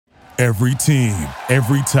Every team,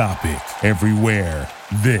 every topic, everywhere.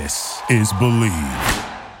 This is Believe.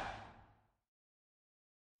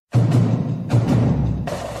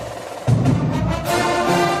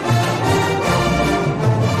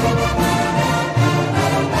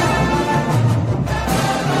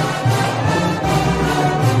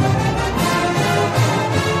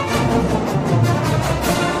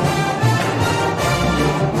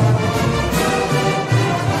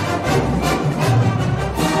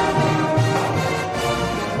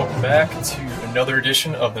 Another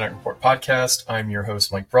edition of the Night Report podcast. I'm your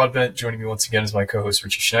host, Mike Broadbent. Joining me once again is my co-host,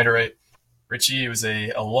 Richie Schneiderite. Richie, it was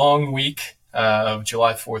a long week of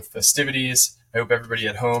July 4th festivities. I hope everybody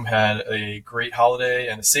at home had a great holiday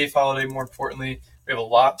and a safe holiday, more importantly. We have a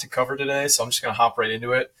lot to cover today, so I'm just going to hop right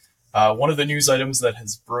into it. One of the news items that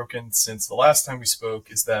has broken since the last time we spoke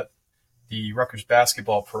is that the Rutgers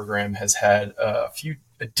basketball program has had a few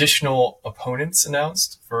additional opponents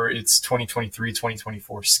announced for its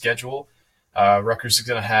 2023-2024 schedule. Rutgers is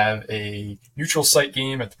going to have a neutral site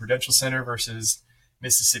game at the Prudential Center versus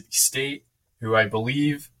Mississippi State, who I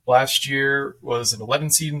believe last year was an 11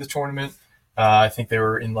 seed in the tournament. I think they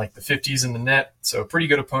were in like the 50s in the net, so a pretty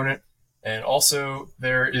good opponent. And also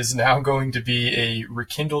there is now going to be a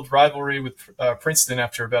rekindled rivalry with Princeton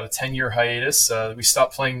after about a 10-year hiatus. We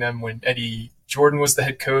stopped playing them when Eddie Jordan was the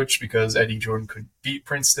head coach because Eddie Jordan couldn't beat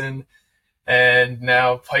Princeton. And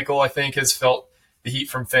now Pikiell, I think, has felt the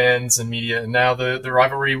heat from fans and media, and now the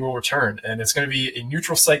rivalry will return. And it's going to be a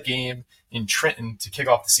neutral site game in Trenton to kick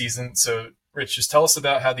off the season. So, Rich, just tell us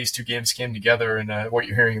about how these two games came together and what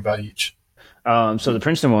you're hearing about each. So the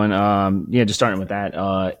Princeton one, just starting with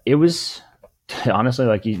that, it was honestly,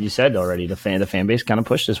 like you said already, the fan base kind of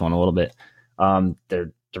pushed this one a little bit.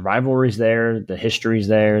 The rivalry's there, the history's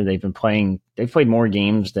there. They've played more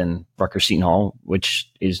games than Rutgers Seton Hall,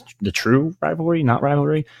 which is the true rivalry, not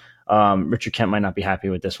rivalry. Richard Kent might not be happy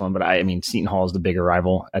with this one, but I mean, Seton Hall is the bigger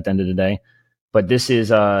rival at the end of the day. But this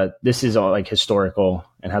is all like historical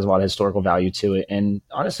and has a lot of historical value to it. And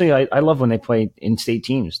honestly, I love when they play in-state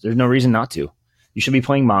teams. There's no reason not to. You should be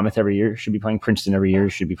playing Monmouth every year. You should be playing Princeton every year. You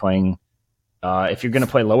should be playing, if you're going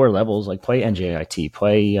to play lower levels, like play NJIT,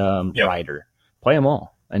 play Rider, play them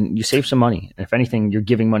all. And you save some money. And if anything, you're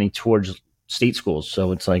giving money towards state schools.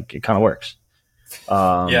 So it's like, it kind of works.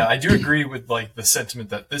 Yeah, I do agree with like the sentiment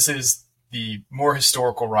that this is the more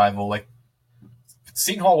historical rival. Like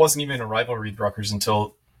Seton Hall wasn't even a rivalry with Rutgers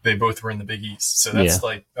until they both were in the Big East. So that's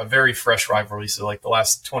like a very fresh rivalry. So like the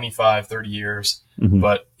last 25, 30 years. Mm-hmm.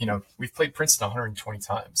 But, we've played Princeton 120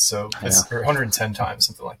 times. So or 110 times,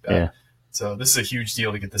 something like that. Yeah. So this is a huge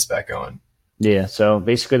deal to get this back going. Yeah. So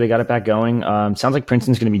basically they got it back going. Sounds like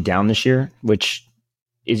Princeton's going to be down this year, which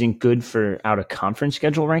isn't good for out of conference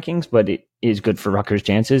schedule rankings, but it is good for Rutgers'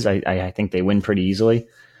 chances. I think they win pretty easily.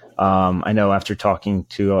 I know after talking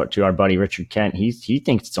to our buddy Richard Kent, he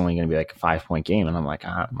thinks it's only going to be like a 5-point game, and I'm like,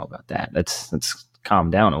 I don't know about that. Let's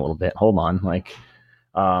calm down a little bit. Hold on, like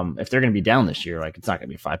if they're going to be down this year, like it's not going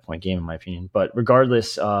to be a 5-point game in my opinion. But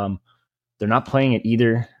regardless, they're not playing at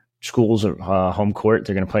either school's home court.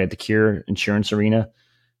 They're going to play at the Cure Insurance Arena,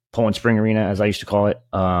 Poland Spring Arena, as I used to call it,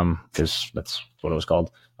 because that's what it was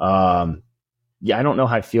called. I don't know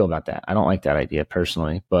how I feel about that. I don't like that idea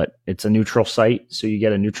personally, but it's a neutral site, so you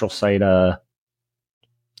get a neutral site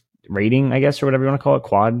rating, I guess, or whatever you want to call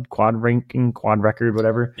it, quad ranking, quad record,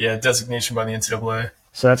 whatever. Yeah, designation by the NCAA.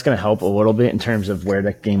 So that's going to help a little bit in terms of where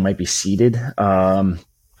that game might be seated.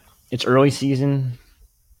 It's early season.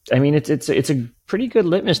 I mean, it's a pretty good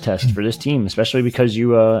litmus test for this team, especially because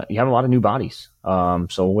you have a lot of new bodies. So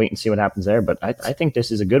we'll wait and see what happens there. But I think this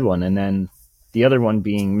is a good one. And then the other one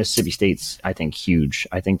being Mississippi State's, I think, huge.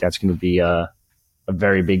 I think that's going to be a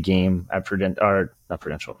very big game at Prudential.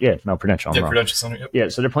 Prudential. Prudential Center. Yep. Yeah,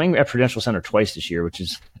 so they're playing at Prudential Center twice this year, which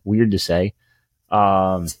is weird to say.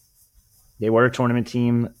 They were a tournament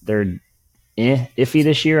team. They're iffy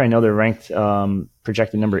this year. I know they're ranked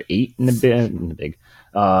projected number 8 in the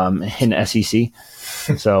SEC.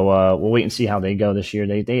 So we'll wait and see how they go this year.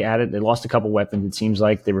 They lost a couple weapons. It seems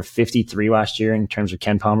like they were 53 last year in terms of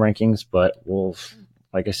KenPom rankings, but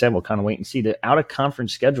like I said, we'll kind of wait and see. The out of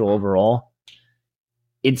conference schedule overall,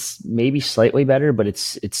 it's maybe slightly better, but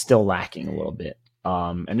it's still lacking a little bit.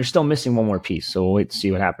 And they're still missing one more piece. So we'll wait to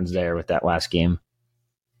see what happens there with that last game.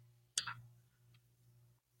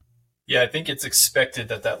 Yeah, I think it's expected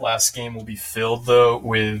that last game will be filled, though,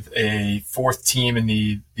 with a fourth team in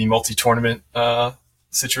the multi-tournament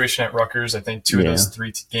situation at Rutgers. I think 2 of those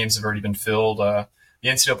 3 games have already been filled. The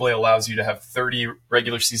NCAA allows you to have 30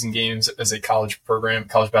 regular season games as a college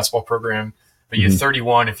basketball program, but you have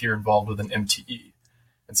 31 if you're involved with an MTE.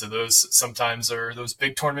 And so those sometimes are those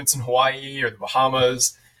big tournaments in Hawaii or the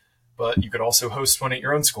Bahamas, but you could also host one at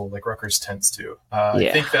your own school like Rutgers tends to. I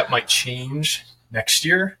think that might change next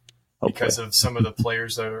year because of some of the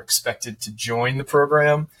players that are expected to join the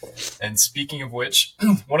program. And speaking of which,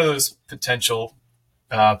 one of those potential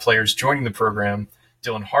players joining the program,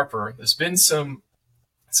 Dylan Harper, there's been some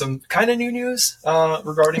kind of new news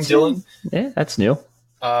regarding Dylan. Yeah, that's new.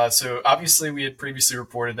 So obviously we had previously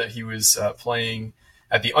reported that he was playing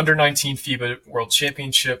at the Under-19 FIBA World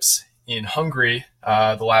Championships in Hungary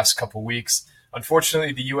the last couple weeks.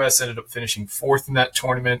 Unfortunately, the U.S. ended up finishing 4th in that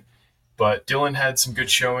tournament, but Dylan had some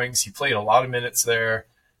good showings. He played a lot of minutes there.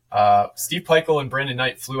 Steve Peichel and Brandon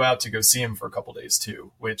Knight flew out to go see him for a couple days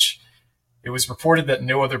too, which it was reported that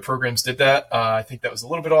no other programs did that. I think that was a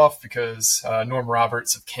little bit off because Norm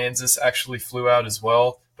Roberts of Kansas actually flew out as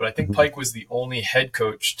well. But I think Pike was the only head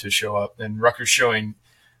coach to show up, and Rutgers showing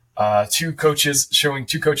two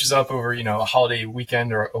coaches up over, a holiday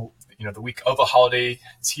weekend or, the week of a holiday.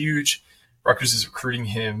 It's huge. Rutgers is recruiting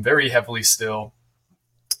him very heavily still.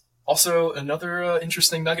 Also, another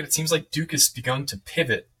interesting nugget, it seems like Duke has begun to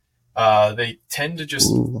pivot. They tend to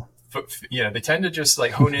just,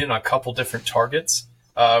 hone in on a couple different targets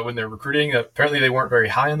when they're recruiting. Apparently they weren't very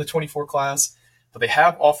high on the 24 class, but they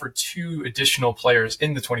have offered 2 additional players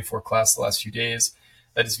in the 24 class the last few days.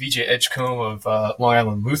 That is VJ Edgecombe of Long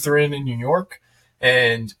Island Lutheran in New York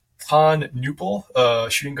and Con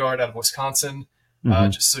Neupel, shooting guard out of Wisconsin.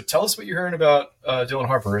 So tell us what you're hearing about Dylan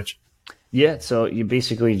Harper, Rich. Yeah, so you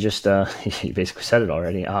basically just you basically said it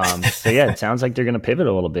already. So yeah, it sounds like they're going to pivot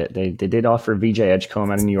a little bit. They did offer VJ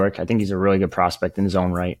Edgecombe out of New York. I think he's a really good prospect in his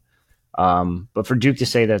own right. But for Duke to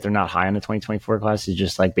say that they're not high on the 2024 class is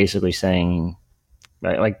just like basically saying,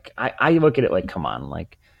 like I look at it like, come on,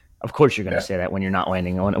 like of course you're going to say that when you're not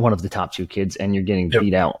landing on one of the top 2 kids and you're getting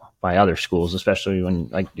beat out by other schools, especially when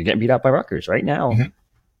like you're getting beat out by Rutgers right now.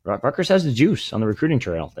 Rutgers has the juice on the recruiting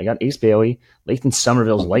trail. They got Ace Bailey. Lathan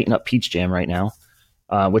Somerville's lighting up Peach Jam right now,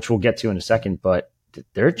 which we'll get to in a second. But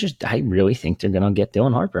I really think they're going to get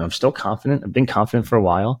Dylan Harper. I'm still confident. I've been confident for a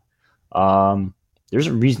while. There's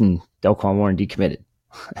a reason Delquan Warren decommitted.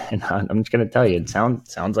 And I'm just going to tell you, it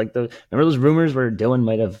sounds like remember those rumors where Dylan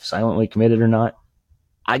might have silently committed or not?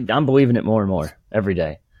 I'm believing it more and more every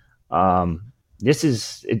day.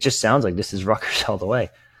 It just sounds like this is Rutgers all the way.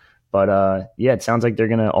 But it sounds like they're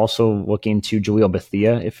going to also look into Jaleel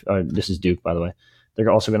Bethea. This is Duke, by the way. They're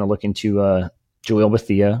also going to look into Jaleel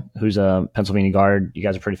Bethea, who's a Pennsylvania guard you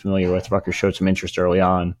guys are pretty familiar with. Rutgers showed some interest early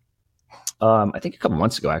on. I think a couple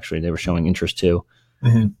months ago, actually, they were showing interest too.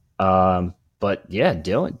 But yeah,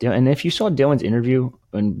 Dylan. And if you saw Dylan's interview,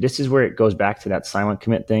 and this is where it goes back to that silent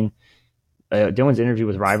commit thing, Dylan's interview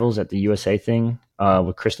with Rivals at the USA thing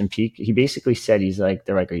with Kristen Peak, he basically said,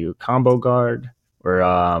 they're like, are you a combo guard or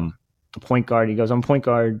a point guard? He goes, I'm a point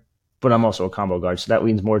guard, but I'm also a combo guard. So that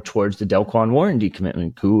leans more towards the Delquan Warren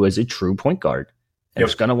decommitment, who is a true point guard and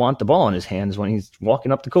is going to want the ball in his hands when he's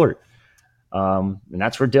walking up the court. And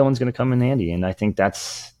that's where Dylan's going to come in handy. And I think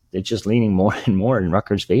it's just leaning more and more in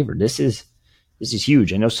Rutgers' favor. This is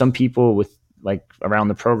huge. I know some people with like around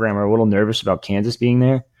the program are a little nervous about Kansas being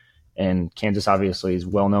there. And Kansas obviously is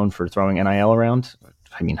well known for throwing NIL around.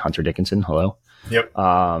 I mean, Hunter Dickinson, hello. Yep.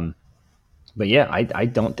 But yeah, I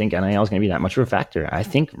don't think NIL is going to be that much of a factor. I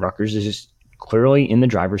think Rutgers is just clearly in the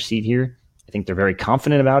driver's seat here. I think they're very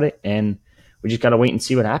confident about it, and we just got to wait and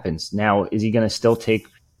see what happens. Now, is he going to still take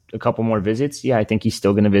a couple more visits? Yeah, I think he's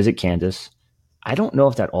still going to visit Kansas. I don't know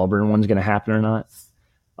if that Auburn one's going to happen or not.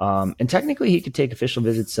 And technically, he could take official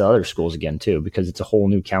visits to other schools again, too, because it's a whole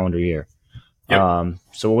new calendar year. Yep.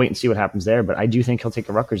 So we'll wait and see what happens there. But I do think he'll take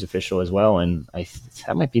a Rutgers official as well, and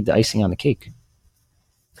that might be the icing on the cake.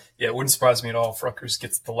 Yeah, it wouldn't surprise me at all if Rutgers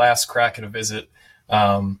gets the last crack at a visit.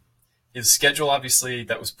 His schedule, obviously,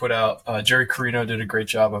 that was put out. Jerry Carino did a great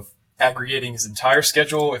job of aggregating his entire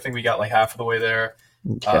schedule. I think we got like half of the way there.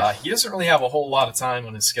 He doesn't really have a whole lot of time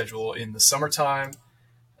on his schedule in the summertime.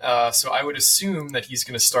 So I would assume that he's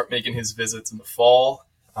going to start making his visits in the fall.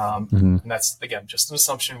 And that's, again, just an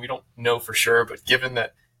assumption. We don't know for sure. But given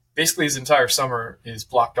that basically his entire summer is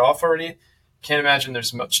blocked off already, can't imagine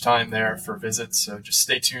there's much time there for visits. So just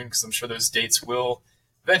stay tuned because I'm sure those dates will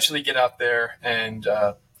eventually get out there. And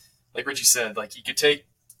like Richie said, like he could take,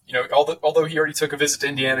 although he already took a visit to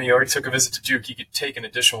Indiana, he already took a visit to Duke, he could take an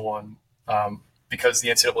additional one because the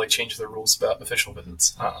NCAA changed their rules about official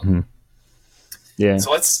visits. Yeah.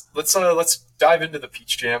 So let's dive into the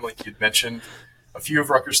Peach Jam, like you'd mentioned. A few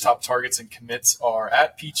of Rutgers' top targets and commits are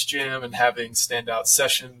at Peach Jam and having standout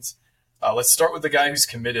sessions. Let's start with the guy who's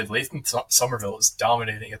committed. Lathan Somerville is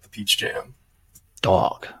dominating at the Peach Jam.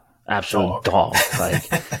 Dog. absolute dog. Like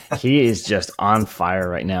he is just on fire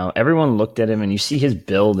right now. Everyone looked at him and you see his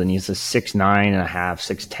build and he's a 6'9.5",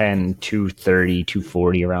 6'10", 230,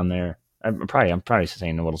 240 around there. I'm probably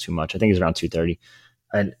saying a little too much. I think he's around 230.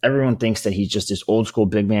 And everyone thinks that he's just this old school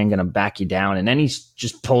big man going to back you down. And then he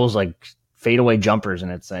just pulls like fadeaway jumpers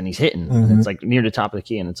and he's hitting. Mm-hmm. And it's like near the top of the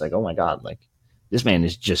key. And it's like, oh my God, like this man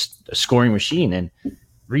is just a scoring machine. And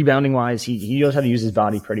rebounding wise, he knows how to use his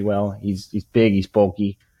body pretty well. He's big, he's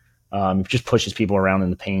bulky. He just pushes people around in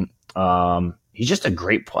the paint. He's just a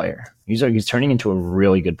great player. He's turning into a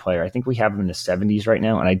really good player. I think we have him in the 70s right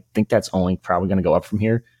now. And I think that's only probably going to go up from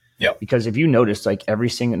here. Yeah. Because if you notice, like every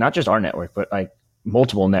single, not just our network, but like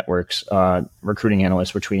multiple networks, recruiting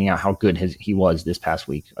analysts were tweeting out how good he was this past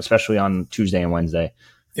week, especially on Tuesday and Wednesday.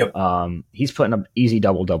 Yep. He's putting up easy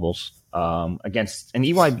doubles against an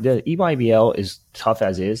the EYBL is tough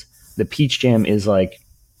as is. The Peach Jam is like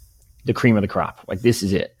the cream of the crop. Like this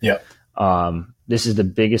is it. Yeah. This is the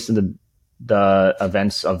biggest of the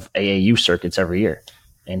events of AAU circuits every year,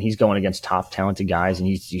 and he's going against top talented guys, and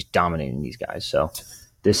he's dominating these guys. So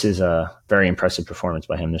this is a very impressive performance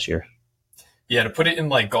by him this year. Yeah, to put it in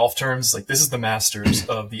like golf terms, like this is the Masters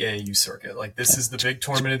of the AAU circuit. Like this is the big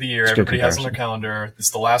tournament of the year. Everybody has on their calendar. This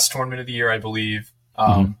is the last tournament of the year, I believe.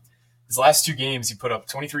 His last two games, he put up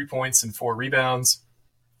 23 points and 4 rebounds.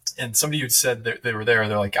 And somebody who said they were there,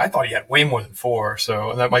 they're like, I thought he had way more than 4.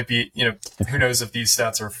 So that might be, who knows if these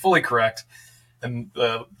stats are fully correct. And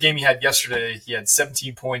the game he had yesterday, he had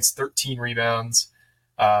 17 points, 13 rebounds.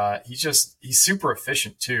 He's super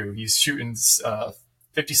efficient too. He's shooting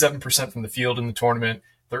 57% from the field in the tournament,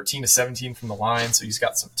 13 to 17 from the line. So he's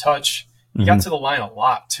got some touch. He got to the line a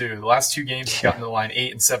lot too. The last 2 games, he got to the line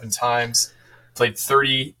 8 and 7 times, played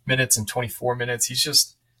 30 minutes and 24 minutes. He's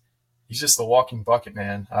just the walking bucket,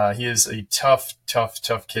 man. He is a tough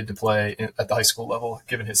kid to play at the high school level,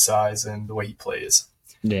 given his size and the way he plays.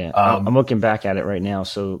 Yeah, I'm looking back at it right now.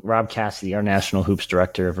 So Rob Cassidy, our national hoops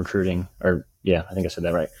director of recruiting, I think I said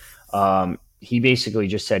that right. He basically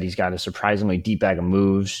just said he's got a surprisingly deep bag of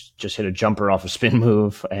moves, just hit a jumper off a spin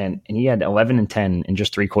move, and he had 11 and 10 in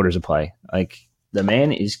just 3 quarters of play. Like, the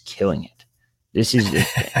man is killing it.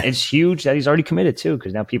 It's huge that he's already committed, too,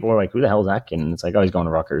 because now people are like, who the hell is that kid? And it's like, oh, he's going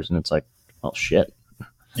to Rutgers. And it's like, oh, shit.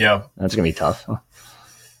 Yeah. That's going to be tough.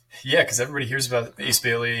 Yeah, because everybody hears about Ace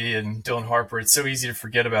Bailey and Dylan Harper. It's so easy to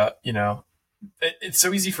forget about, it's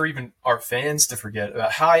so easy for even our fans to forget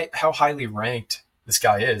about how highly ranked this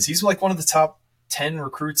guy is. He's like one of the top 10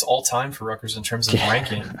 recruits all time for Rutgers in terms of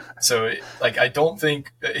ranking. So I don't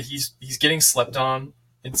think he's getting slept on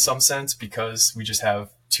in some sense because we just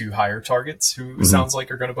have 2 higher targets who sounds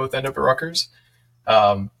like are going to both end up at Rutgers.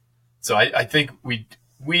 So I think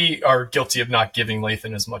we are guilty of not giving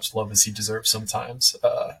Lathan as much love as he deserves sometimes.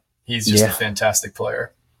 He's just a fantastic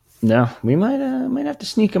player. No, we might have to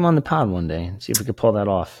sneak him on the pod one day and see if we could pull that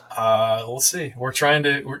off. We'll see. We're trying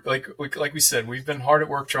to, like we said, we've been hard at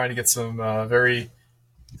work trying to get some very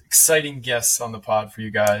exciting guests on the pod for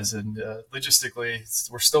you guys. And logistically,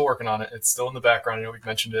 we're still working on it. It's still in the background. I know we've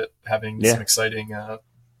mentioned it, having some exciting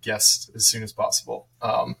guests as soon as possible.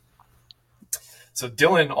 So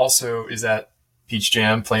Dylan also is at Peach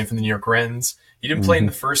Jam playing for the New York Wrens. He didn't play in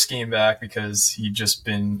the first game back because he'd just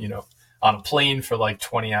been, on a plane for like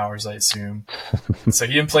 20 hours, I assume. So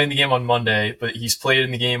he didn't play in the game on Monday, but he's played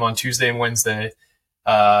in the game on Tuesday and Wednesday.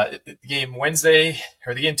 The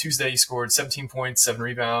game Tuesday, he scored 17 points, 7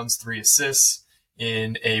 rebounds, 3 assists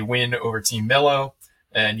in a win over Team Mello.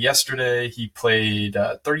 And yesterday he played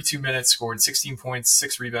 32 minutes, scored 16 points,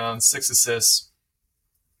 6 rebounds, 6 assists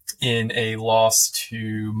in a loss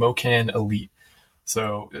to Mocan Elite.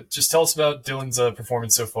 So just tell us about Dylan's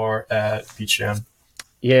performance so far at Peach Jam.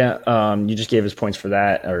 Yeah, you just gave his points for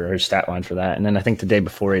that, or his stat line for that. And then I think the day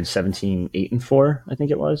before he had 17, 8 and 4, I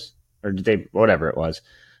think it was. Or the day, whatever it was.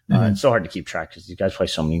 It's so hard to keep track because these guys play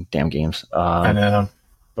so many damn games. I know.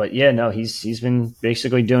 But yeah, no, he's been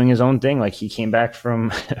basically doing his own thing. Like he came back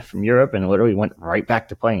from Europe and literally went right back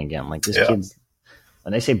to playing again. Like this kid,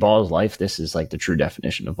 when they say ball is life, this is like the true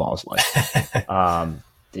definition of ball is life.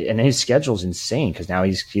 And his schedule's insane because now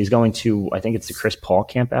he's going to, I think it's the Chris Paul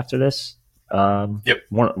camp after this. Yep.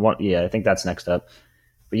 I think that's next up.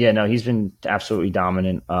 But yeah, no, he's been absolutely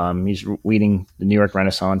dominant. He's leading the New York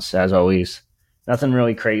Renaissance as always. Nothing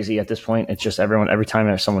really crazy at this point. It's just every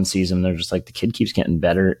time someone sees him, they're just like, the kid keeps getting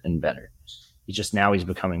better and better. He's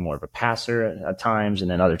becoming more of a passer at times. And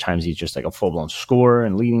then other times he's just like a full blown scorer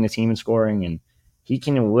and leading the team in scoring. And he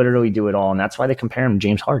can literally do it all. And that's why they compare him to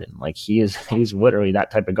James Harden. Like he's literally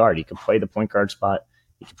that type of guard. He could play the point guard spot.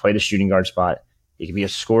 He could play the shooting guard spot. He could be a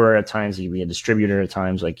scorer at times. He could be a distributor at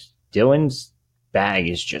times. Like Dylan's bag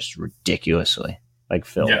is just ridiculously like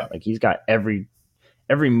filled. Yeah. Like he's got every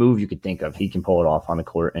move you could think of. He can pull it off on the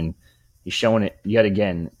court, and he's showing it yet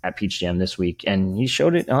again at Peach Jam this week, and he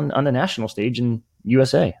showed it on the national stage in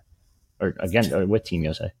USA, or with Team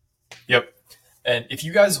USA. Yep. And if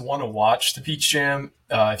you guys want to watch the Peach Jam,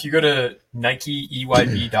 if you go to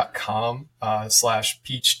NikeEYB.com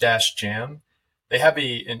 /Peach-Jam, they have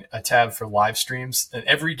a tab for live streams, and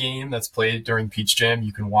every game that's played during Peach Jam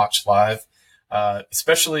you can watch live,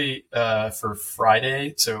 especially for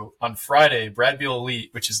Friday. So on Friday, Brad Beal Elite,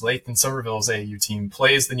 which is Lathan Somerville's AAU team,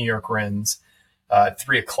 plays the New York Wrens at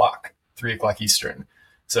 3 o'clock Eastern.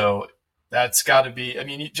 So that's got to be, I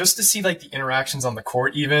mean, just to see like the interactions on the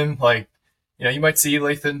court, even like, you know, you might see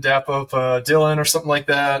Lathan dap up Dylan or something like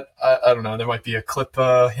that. I don't know. There might be a clip,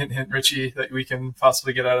 hint, Richie, that we can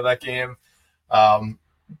possibly get out of that game. But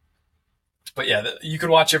yeah, you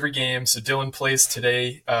can watch every game. So Dylan plays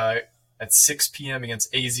today at 6 p.m.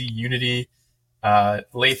 against AZ Unity.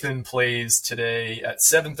 Lathan plays today at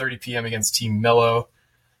 7:30 p.m. against Team Mello.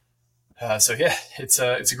 So yeah, it's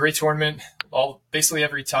a great tournament. Almost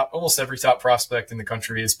every top prospect in the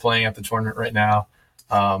country is playing at the tournament right now.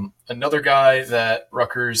 Another guy that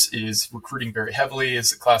Rutgers is recruiting very heavily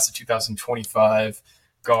is the class of 2025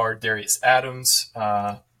 guard Darius Adams,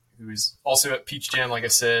 who's also at Peach Jam. Like I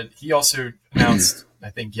said, he also announced, I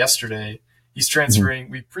think yesterday, he's transferring.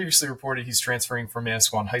 We previously reported he's transferring from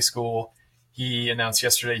Manasquan High School. He announced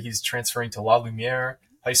yesterday he's transferring to La Lumiere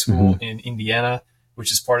High School in Indiana,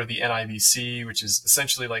 which is part of the NIVC, which is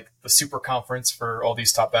essentially like the super conference for all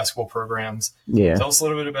these top basketball programs. Yeah. Tell us a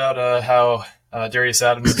little bit about how Darius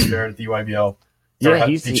Adams is fared at the EYBL. Yeah,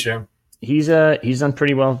 he's done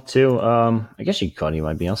pretty well too. I guess you could call it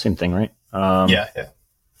EYBL, same thing, right? Yeah.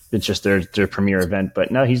 It's just their premier event,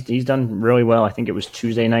 but no, he's done really well. I think it was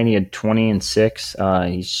Tuesday night. He had 20 and 6.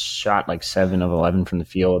 He shot like 7 of 11 from the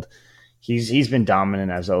field. He's been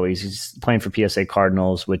dominant as always. He's playing for PSA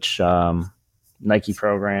Cardinals, which Nike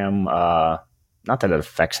program. Not that it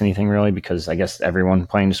affects anything really, because I guess everyone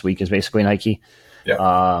playing this week is basically Nike.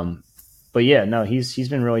 Yeah. But yeah, no, he's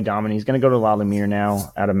been really dominant. He's going to go to La Lumiere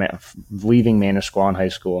now, leaving Manasquan High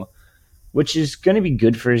School, which is going to be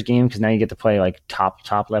good for his game because now you get to play like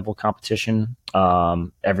top level competition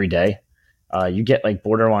every day. You get like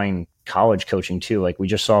borderline college coaching too. Like we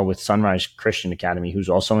just saw with Sunrise Christian Academy, who's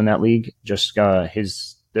also in that league. Just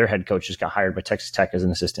their head coach just got hired by Texas Tech as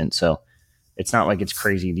an assistant. So it's not like it's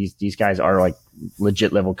crazy. These guys are like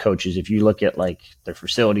legit level coaches. If you look at like their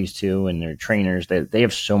facilities too and their trainers, they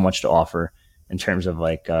have so much to offer in terms of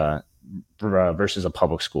like versus a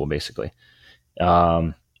public school basically.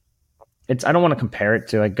 I don't want to compare it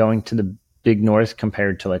to like going to the Big North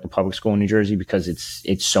compared to like a public school in New Jersey, because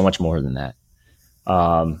it's so much more than that.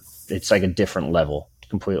 It's like a different level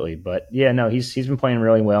completely. But yeah, no, he's been playing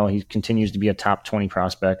really well. He continues to be a top 20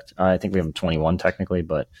 prospect. I think we have him 21 technically,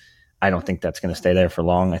 but I don't think that's going to stay there for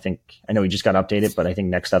long. I know he just got updated, but I think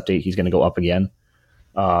next update he's going to go up again.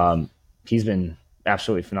 He's been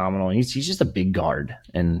absolutely phenomenal. And he's just a big guard,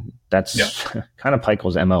 and that's kind of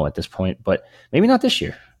Pikel's MO at this point, but maybe not this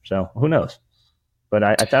year. So who knows? But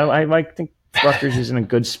I think Rutgers is in a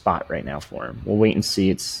good spot right now for him. We'll wait and see.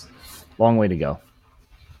 It's a long way to go.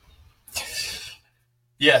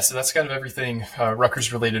 Yeah, so that's kind of everything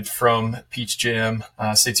Rutgers related from Peach Jam.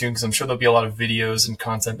 Stay tuned because I'm sure there'll be a lot of videos and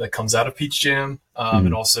content that comes out of Peach Jam.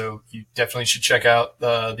 And also, you definitely should check out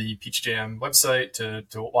the Peach Jam website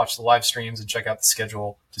to watch the live streams and check out the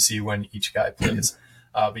schedule to see when each guy plays.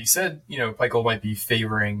 But you said, Pikel might be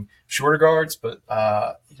favoring shorter guards, but,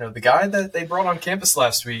 the guy that they brought on campus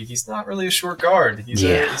last week, he's not really a short guard. He's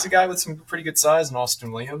a guy with some pretty good size in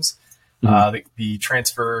Austin Williams, the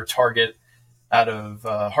transfer target out of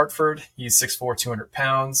Hartford. He's 6'4", 200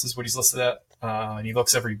 pounds is what he's listed at, and he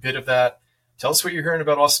looks every bit of that. Tell us what you're hearing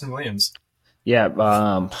about Austin Williams. Yeah,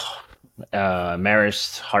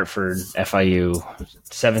 Marist, Hartford, FIU,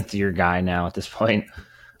 7th-year guy now at this point.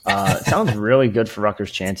 Sounds really good for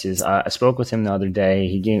Rutgers' chances. I spoke with him the other day.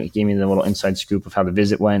 He gave me the little inside scoop of how the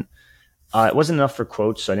visit went. It wasn't enough for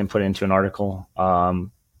quotes, so I didn't put it into an article.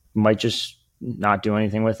 Might just not do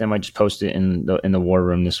anything with it. Might just post it in the war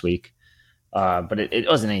room this week. But it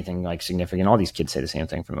wasn't anything like significant. All these kids say the same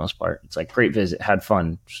thing for the most part. It's like great visit, had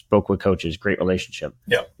fun, spoke with coaches, great relationship.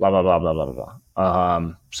 Yeah. Blah blah blah blah blah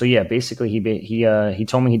blah. So yeah, basically he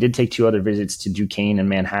told me he did take 2 other visits to Duquesne and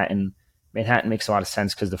Manhattan. Manhattan makes a lot of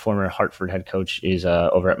sense because the former Hartford head coach is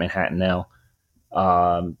over at Manhattan now.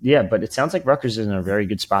 But it sounds like Rutgers is in a very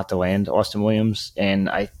good spot to land Austin Williams, and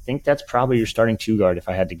I think that's probably your starting 2 guard if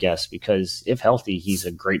I had to guess, because if healthy, he's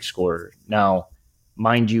a great scorer. Now,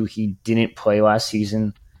 mind you, he didn't play last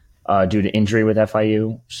season due to injury with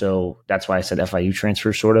FIU. So that's why I said FIU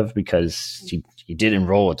transfer, sort of, because he did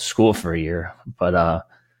enroll at school for a year. But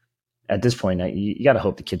at this point, you got to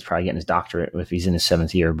hope the kid's probably getting his doctorate if he's in his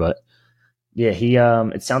 7th year. But yeah,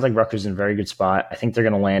 it sounds like Rutgers is in a very good spot. I think they're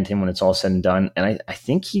going to land him when it's all said and done. And I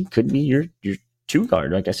think he could be your two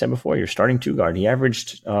guard. Like I said before, your starting two guard. He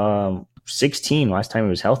averaged 16 last time he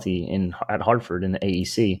was healthy at Hartford in the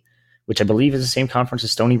AEC, which I believe is the same conference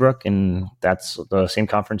as Stony Brook. And that's the same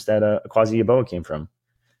conference that Kwasi Yeboah came from.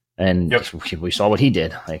 And Yep. we saw what he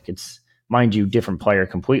did. Like, it's, mind you, different player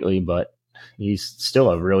completely, but he's still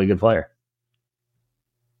a really good player.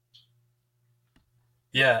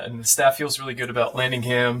 Yeah, and the staff feels really good about landing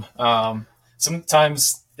him.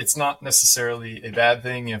 Sometimes it's not necessarily a bad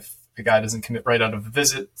thing if a guy doesn't commit right out of a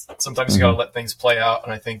visit. Sometimes you got to let things play out,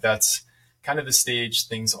 and I think that's kind of the stage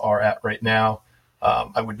things are at right now.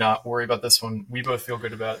 I would not worry about this one. We both feel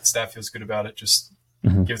good about it. Staff feels good about it. Just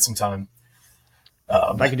give it some time.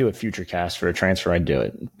 If I could do a future cast for a transfer, I'd do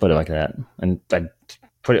it. Put it like that. And I'd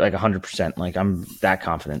put it like 100%. Like, I'm that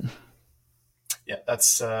confident. Yeah,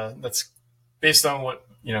 that's based on what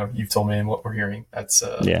you've told me and what we're hearing. That's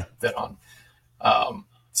dead on.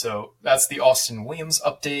 So that's the Austin Williams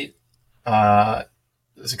update.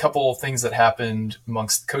 There's a couple of things that happened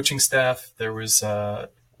amongst the coaching staff. There's a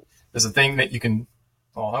thing that you can,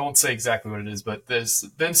 well, I won't say exactly what it is, but there's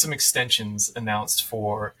been some extensions announced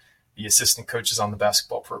for the assistant coaches on the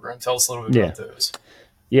basketball program. Tell us a little bit about those.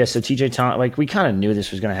 Yeah, so TJ Thompson, like, we kind of knew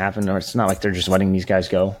this was going to happen, or it's not like they're just letting these guys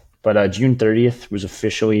go. But June 30th was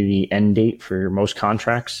officially the end date for most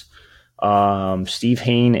contracts. Steve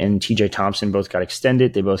Hayne and TJ Thompson both got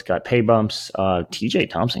extended. They both got pay bumps. TJ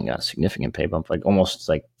Thompson got a significant pay bump, like almost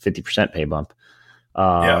like 50% pay bump.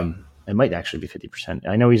 It might actually be 50%.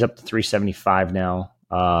 I know he's up to 375 now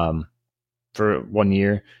for 1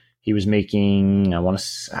 year. He was making,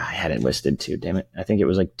 I had it listed too, damn it. I think it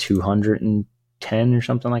was like 210 or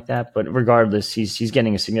something like that. But regardless, he's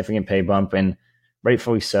getting a significant pay bump, and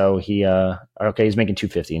rightfully so. He's making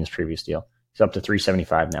 250 in his previous deal. He's up to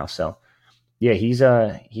 375 now. So yeah,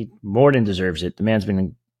 he more than deserves it. The man's been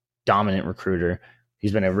a dominant recruiter.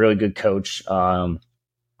 He's been a really good coach.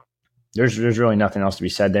 There's really nothing else to be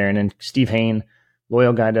said there. And then Steve Hayne,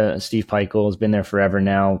 loyal guy to Steve Peichel, has been there forever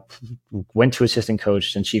now. Went to assistant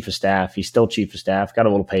coach and chief of staff. He's still chief of staff. Got a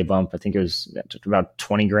little pay bump. I think it was about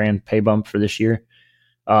 $20,000 pay bump for this year.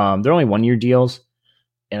 They're only 1 year deals.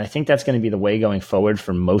 And I think that's going to be the way going forward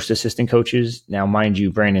for most assistant coaches. Now, mind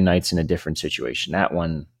you, Brandon Knight's in a different situation. That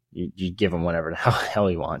one, you give him whatever the hell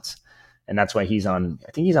he wants. And that's why I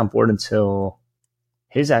think he's on board until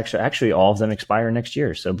his actually all of them expire next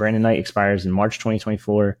year. So Brandon Knight expires in March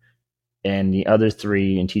 2024. And the other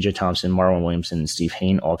three, and TJ Thompson, Marlon Williamson, and Steve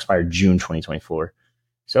Hayne, all expire June 2024.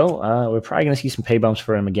 So we're probably going to see some pay bumps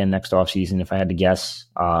for him again next offseason, if I had to guess.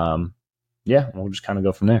 We'll just kind of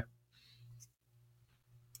go from there.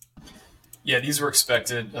 Yeah, these were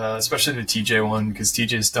expected, especially the TJ one, because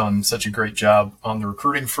TJ's done such a great job on the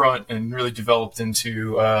recruiting front and really developed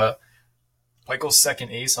into Pichel's second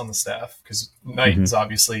ace on the staff, because Knight is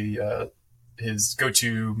obviously his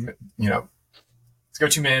go-to, his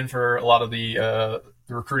go-to man for a lot of the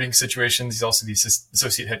recruiting situations. He's also the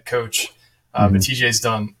associate head coach, but TJ's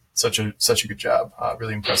done such a good job.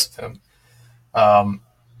 Really impressed with him.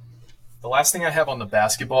 The last thing I have on the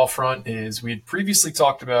basketball front is we had previously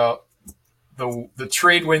talked about the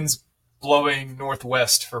trade winds blowing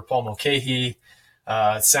northwest for Paul Mulcahy.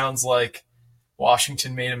 It sounds like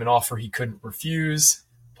Washington made him an offer he couldn't refuse.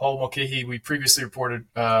 Paul Mulcahy, we previously reported,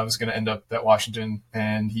 was going to end up at Washington,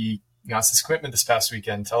 and he announced his commitment this past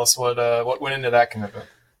weekend. Tell us what went into that commitment.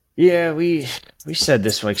 Yeah, we said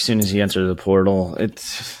this like as soon as he entered the portal.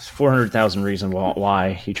 It's 400,000 reasons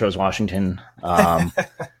why he chose Washington.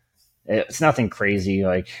 It's nothing crazy.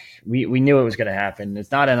 Like we knew it was going to happen.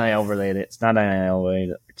 It's not NIL related. It's not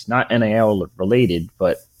NIL related,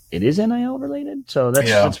 but it is NIL related. So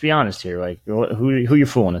let's be honest here. Like who you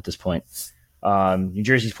fooling at this point? New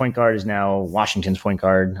Jersey's point guard is now Washington's point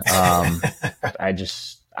guard. I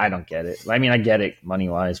don't get it. I mean, I get it money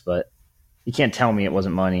wise, but you can't tell me it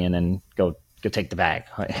wasn't money and then go take the bag.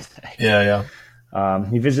 Yeah.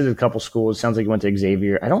 He visited a couple schools. Sounds like he went to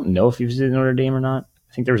Xavier. I don't know if he visited Notre Dame or not.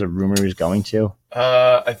 I think there was a rumor he was going to.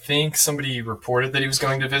 I think somebody reported that he was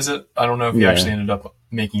going to visit. I don't know if he actually ended up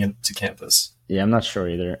making it to campus. Yeah, I'm not sure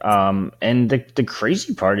either. And the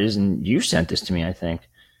crazy part is, and you sent this to me, I think,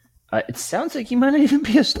 it sounds like he might not even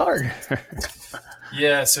be a starter.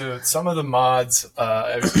 Yeah, so some of the mods,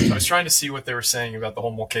 I was trying to see what they were saying about the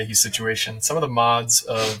whole Mulcahy situation. Some of the mods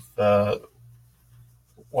of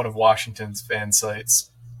one of Washington's fan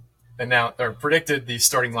sites predicted the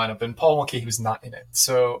starting lineup, and Paul Mulcahy was not in it.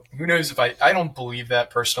 So who knows if I don't believe that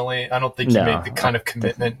personally. I don't think he made the kind of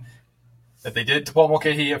commitment that they did to Paul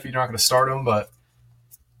Mulcahy if you're not going to start him. But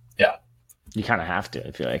yeah, you kind of have to.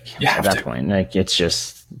 I feel like at that point, like it's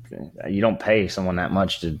just you don't pay someone that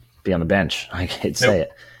much to be on the bench. I hate to say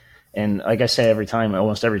it, and like I say every time,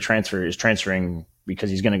 almost every transfer is transferring because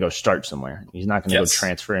he's going to go start somewhere. He's not going to go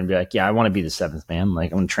transfer and be like, yeah, I want to be the seventh man.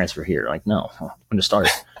 Like, I'm going to transfer here. Like, no, I'm going to start.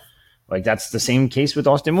 Like, that's the same case with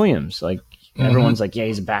Austin Williams. Like, everyone's like, yeah,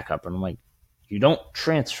 he's a backup. And I'm like, you don't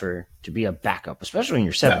transfer to be a backup, especially in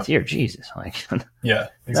your seventh year. Jesus. Like, yeah,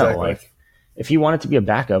 exactly. No, like, if he wanted to be a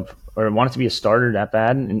backup or wanted to be a starter that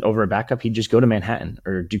bad and over a backup, he'd just go to Manhattan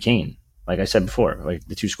or Duquesne. Like I said before, like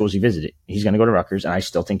the two schools he visited, he's going to go to Rutgers, and I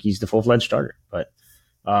still think he's the full-fledged starter. But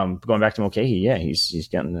going back to Mulcahy, yeah, he's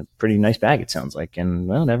getting a pretty nice bag, it sounds like. And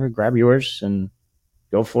well, never grab yours and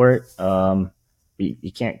go for it.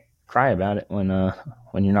 You can't cry about it when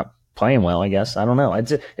you're not playing well, I guess. I don't know.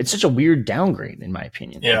 It's such a weird downgrade, in my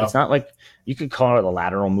opinion. Yeah. Like, it's not like you could call it a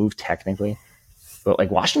lateral move technically, but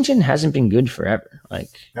like Washington hasn't been good forever. Like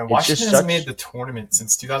Washington hasn't made the tournament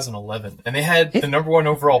since 2011, and they had the number one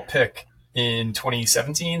overall pick in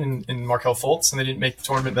 2017 in Markelle Fultz, and they didn't make the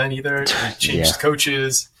tournament then either. They changed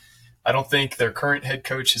coaches. I don't think their current head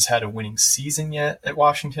coach has had a winning season yet at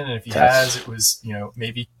Washington, and if he has, it was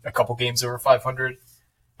maybe a couple games over 500.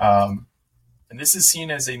 And this is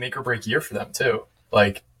seen as a make or break year for them too.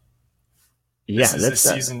 Like, this is a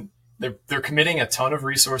season. They're committing a ton of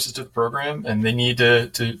resources to the program, and they need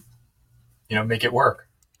to make it work.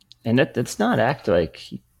 And that's not act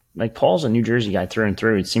like Paul's a New Jersey guy through and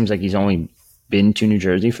through. It seems like he's only been to New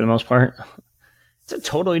Jersey for the most part. It's a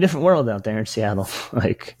totally different world out there in Seattle.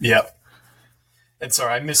 Yeah. And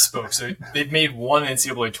sorry, I misspoke. So they've made one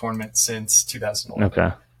NCAA tournament since 2011.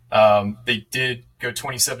 Okay. They did go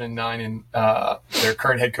 27-9 in their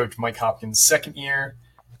current head coach Mike Hopkins' second year.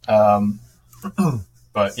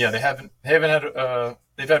 But yeah, they've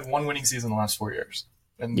had one winning season in the last 4 years,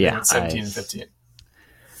 and 17 and 15.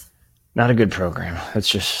 Not a good program. Let's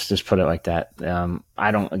just put it like that.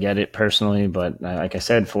 I don't get it personally, but like I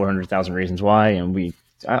said, 400,000 reasons why, and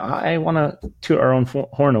I want to toot our own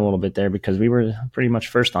horn a little bit there because we were pretty much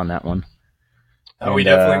first on that one. We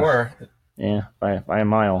definitely were. Yeah, by a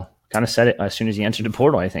mile. Kind of said it as soon as he entered the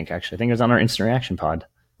portal. I think it was on our instant reaction pod.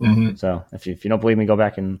 Mm-hmm. So if you don't believe me, go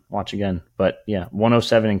back and watch again. But yeah,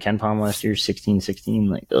 107 in KenPom last year, 16-16.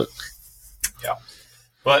 Like, ugh. Yeah,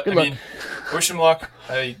 but I mean, wish him luck.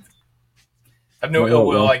 I have no ill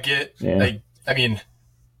will. I get. Yeah. I mean,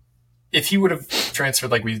 if he would have transferred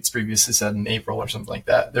like we previously said in April or something like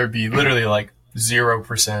that, there'd be literally like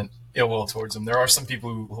 0% ill will towards him. There are some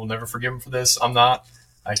people who will never forgive him for this. I'm not.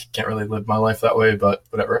 I can't really live my life that way, but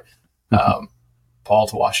whatever. Paul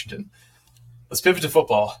to Washington. Let's pivot to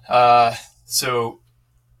football. So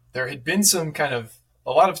there had been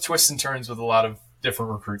a lot of twists and turns with a lot of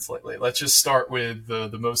different recruits lately. Let's just start with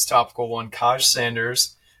the most topical one, Kaj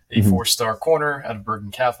Sanders, a 4-star corner out of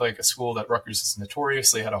Bergen Catholic, a school that Rutgers has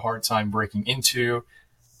notoriously had a hard time breaking into.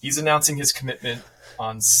 He's announcing his commitment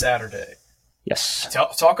on Saturday. Yes.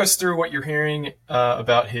 Talk us through what you're hearing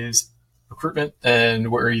about his recruitment and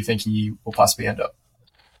where you think he will possibly end up.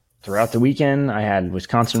 Throughout the weekend, I had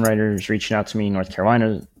Wisconsin writers reaching out to me, North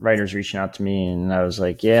Carolina writers reaching out to me, and I was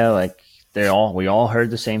like, yeah, like we all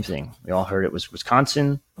heard the same thing. We all heard it was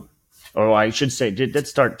Wisconsin, or I should say, did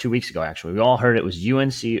start 2 weeks ago, actually. We all heard it was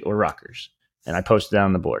UNC or Rutgers, and I posted that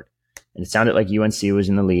on the board. And it sounded like UNC was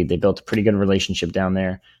in the lead. They built a pretty good relationship down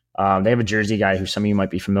there. They have a Jersey guy who some of you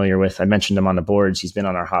might be familiar with. I mentioned him on the boards. He's been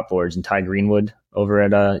on our hot boards, and Ty Greenwood over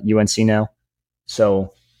at UNC now.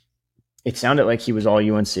 So it sounded like he was all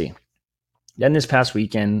UNC. Then this past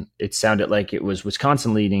weekend, it sounded like it was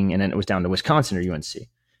Wisconsin leading, and then it was down to Wisconsin or UNC.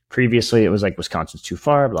 Previously, it was like Wisconsin's too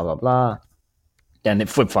far, blah, blah, blah. Then it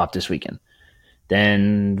flip-flopped this weekend.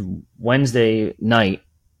 Then Wednesday morning,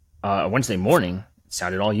 it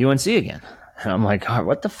sounded all UNC again. And I'm like, God,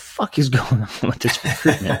 what the fuck is going on with this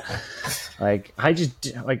recruitment?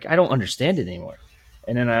 I don't understand it anymore.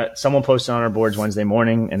 And then someone posted on our boards Wednesday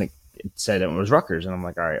morning, and it said it was Rutgers. And I'm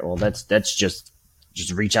like, all right, well, that's just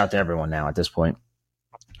reach out to everyone now at this point.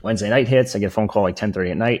 Wednesday night hits. I get a phone call like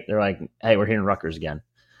 10:30 at night. They're like, hey, we're hearing Rutgers again.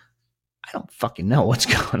 I don't fucking know what's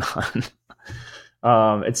going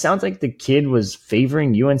on. It sounds like the kid was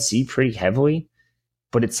favoring UNC pretty heavily,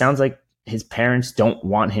 but it sounds like his parents don't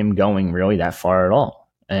want him going really that far at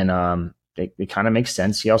all. And it kind of makes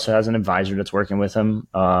sense. He also has an advisor that's working with him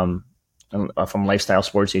from Lifestyle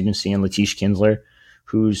Sports Agency, and Latish Kinsler,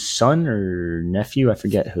 whose son or nephew, I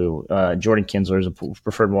forget who, Jordan Kinsler is a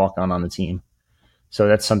preferred walk-on the team. So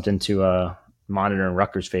that's something to monitor in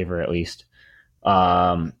Rutgers' favor, at least.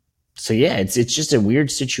 So yeah, it's just a weird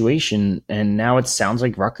situation, and now it sounds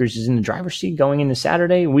like Rutgers is in the driver's seat going into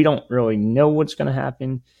Saturday. We don't really know what's going to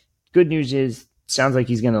happen. Good news is, sounds like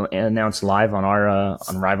he's going to announce live on our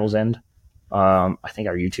on Rivals End. I think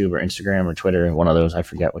our YouTube or Instagram or Twitter, one of those. I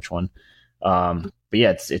forget which one. But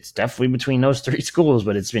yeah, it's definitely between those three schools,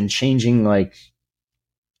 but it's been changing like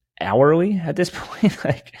hourly at this point.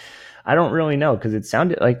 Like, I don't really know, because it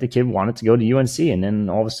sounded like the kid wanted to go to UNC, and then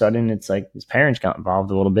all of a sudden it's like his parents got involved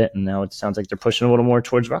a little bit, and now it sounds like they're pushing a little more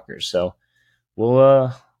towards Rutgers. So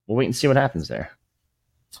we'll wait and see what happens there.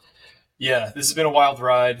 Yeah, this has been a wild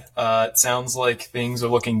ride. It sounds like things are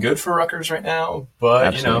looking good for Rutgers right now, but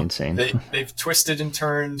Absolutely insane. They've twisted and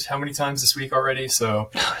turned how many times this week already? So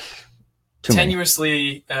Too many.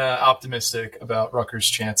 tenuously optimistic about Rutgers'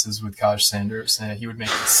 chances with Kaj Sanders. He would make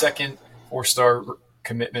the second 4-star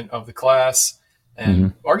commitment of the class,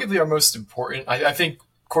 and arguably our most important. I think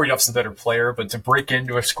Corey Duff's the better player, but to break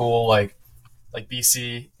into a school like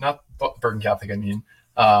BC, not Bergen Catholic, I mean,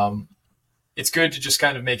 it's good to just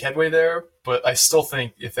kind of make headway there. But I still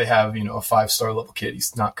think if they have a 5-star level kid,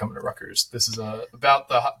 he's not coming to Rutgers. This is about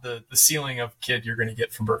the ceiling of kid you're going to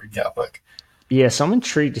get from Bergen Catholic. Yeah, so I'm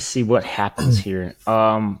intrigued to see what happens here.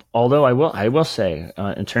 Although I will say,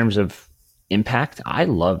 in terms of impact, I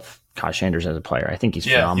love Kaj Sanders as a player. I think he's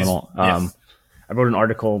phenomenal. I wrote an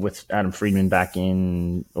article with Adam Friedman back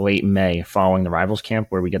in late May following the Rivals camp,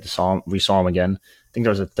 where we saw him again. I think that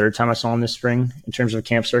was the third time I saw him this spring in terms of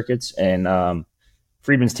camp circuits. And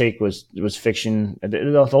Friedman's take was fiction.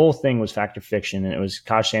 The whole thing was fact or fiction, and it was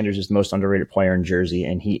Kaj Sanders is the most underrated player in Jersey,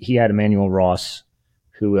 and he had Emmanuel Ross,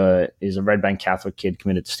 who is a Red Bank Catholic kid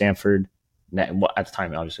committed to Stanford. At the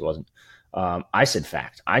time, it obviously wasn't. I said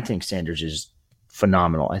fact. I think Sanders is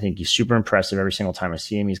phenomenal. I think he's super impressive every single time I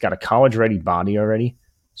see him. He's got a college-ready body already,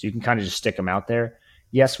 so you can kind of just stick him out there.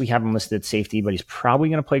 Yes, we have him listed at safety, but he's probably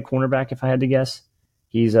going to play cornerback if I had to guess.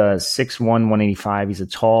 He's 6'1", 185. He's a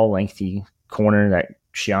tall, lengthy corner that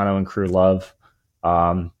Schiano and crew love.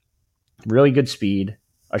 Really good speed.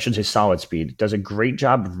 I should say solid speed. Does a great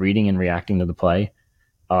job of reading and reacting to the play.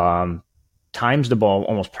 Times the ball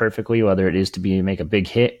almost perfectly, whether it is to make a big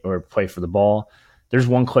hit or play for the ball. There's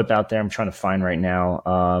one clip out there I'm trying to find right now.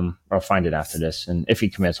 I'll find it after this, and if he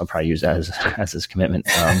commits, I'll probably use that as his commitment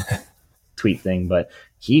tweet thing. But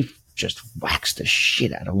he just whacks the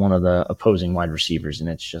shit out of one of the opposing wide receivers, and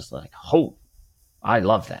it's just like, I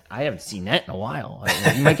love that. I haven't seen that in a while.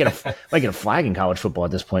 You might get a flag in college football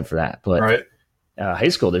at this point for that, but right. High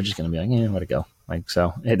school, they're just going to be like, yeah, let it go.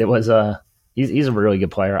 So it was he's a really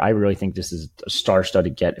good player. I really think this is a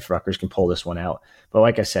star-studded get if Rutgers can pull this one out. But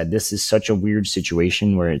like I said, this is such a weird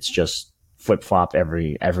situation where it's just flip-flop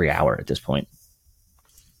every hour at this point.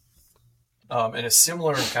 And a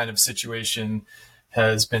similar kind of situation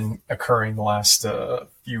has been occurring the last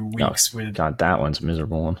few weeks. That one's a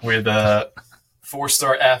miserable one. With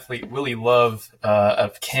 4-star athlete Willie Love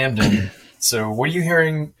of Camden. So what are you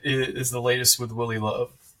hearing is the latest with Willie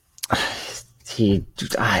Love?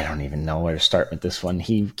 I don't even know where to start with this one.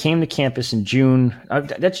 He came to campus in June.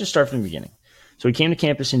 Let's just start from the beginning. So he came to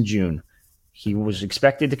campus in June. He was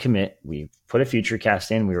expected to commit. We put a future cast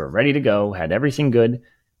in. We were ready to go, had everything good.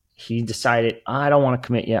 He decided, I don't want to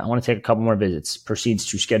commit yet. I want to take a couple more visits. Proceeds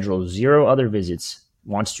to schedule 0 other visits.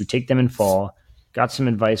 Wants to take them in fall. Got some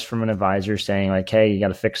advice from an advisor saying, like, hey, you got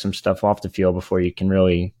to fix some stuff off the field before you can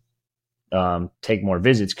really take more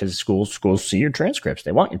visits, because schools see your transcripts.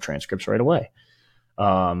 They want your transcripts right away.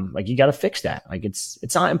 You got to fix that. Like,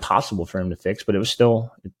 it's not impossible for him to fix, but it was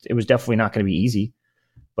definitely not going to be easy.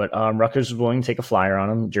 But Rutgers was willing to take a flyer on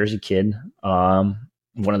him, Jersey kid, one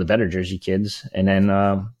of the better Jersey kids, and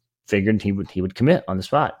then figured he would commit on the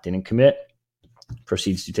spot. Didn't commit.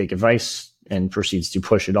 Proceeds to take advice and proceeds to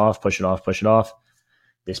push it off.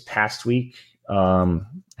 This past week, I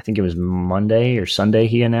think it was Monday or Sunday,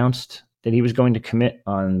 he announced that he was going to commit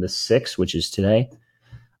on the 6th, which is today.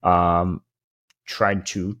 Tried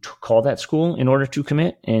to call that school in order to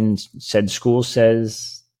commit, and said school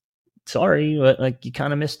says, sorry, but like, you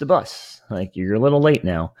kind of missed the bus. Like, you're a little late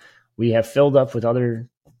now. We have filled up with other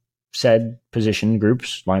said position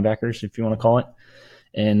groups, linebackers, if you want to call it.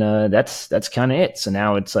 And that's kind of it. So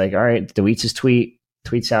now it's like, all right, deletes his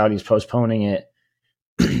tweets out. He's postponing it.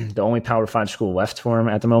 The only Power 5 school left for him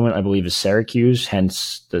at the moment, I believe, is Syracuse,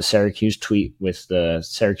 hence the Syracuse tweet with the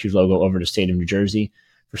Syracuse logo over the state of New Jersey.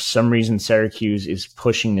 For some reason, Syracuse is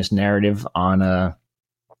pushing this narrative on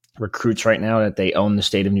recruits right now that they own the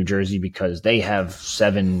state of New Jersey because they have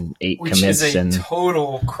 7-8 commits. Which is a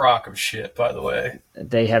total crock of shit, by the way.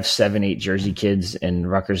 They have 7-8 Jersey kids, and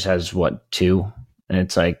Rutgers has, 2? and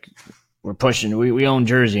it's like we're pushing. We own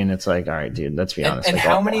Jersey, and it's like, all right, dude. Let's be honest. And like,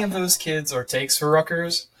 how many of those kids are takes for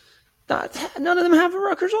Rutgers? None of them have a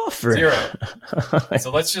Rutgers offer. 0.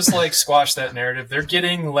 So let's just like squash that narrative. They're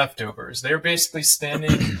getting leftovers. They're basically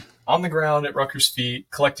standing on the ground at Rutgers'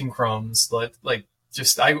 feet, collecting crumbs.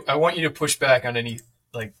 I want you to push back on any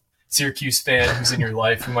like Syracuse fan who's in your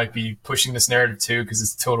life who might be pushing this narrative too, because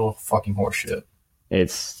it's total fucking horseshit.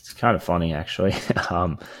 It's kind of funny, actually.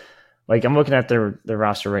 Like I'm looking at their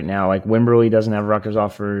roster right now. Like Wimberly doesn't have a Rutgers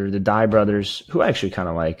offer. The Dye brothers, who I actually kind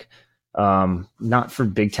of like. Not for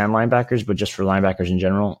Big Ten linebackers, but just for linebackers in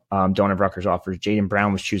general, don't have Rutgers offers. Jaden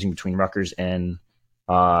Brown was choosing between Rutgers and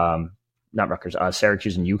Syracuse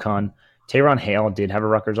and UConn. Tayron Hale did have a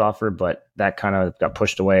Rutgers offer, but that kind of got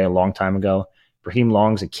pushed away a long time ago. Raheem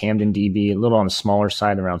Long's a Camden DB, a little on the smaller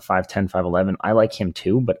side, around 5'10", 5'11". I like him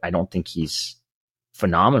too, but I don't think he's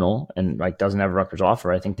phenomenal and like doesn't have a Rutgers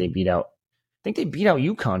offer. I think they beat out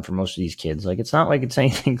UConn for most of these kids. Like it's not like it's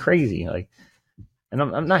anything crazy. Like. And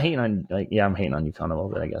I'm not hating on I'm hating on UConn a little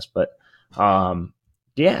bit, I guess. But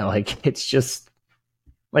like it's just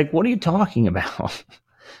like, what are you talking about?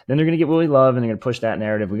 Then they're gonna get Willie Love and they're gonna push that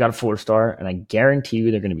narrative. We got a 4-star, and I guarantee you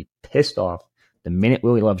they're gonna be pissed off the minute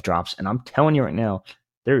Willie Love drops. And I'm telling you right now,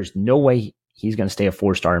 there is no way he's gonna stay a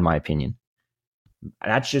 4-star in my opinion.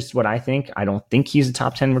 That's just what I think. I don't think he's a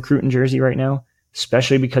top 10 recruit in Jersey right now,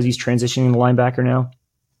 especially because he's transitioning to linebacker now.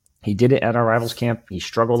 He did it at our rivals camp. He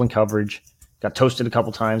struggled in coverage. Got toasted a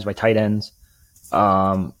couple times by tight ends.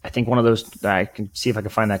 I think one of those, I can see if I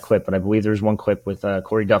can find that clip, but I believe there's one clip with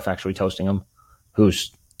Corey Duff actually toasting him,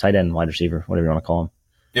 who's tight end, wide receiver, whatever you want to call him.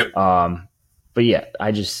 Yep. But yeah,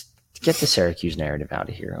 I just get the Syracuse narrative out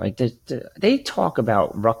of here. Like they talk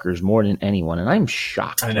about Rutgers more than anyone, and I'm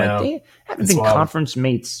shocked. I know. Like, they haven't been conference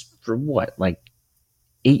mates for what, like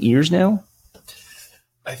 8 years now?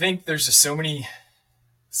 I think there's just so many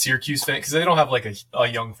Syracuse fans, because they don't have like a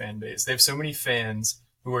young fan base. They have so many fans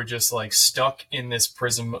who are just like stuck in this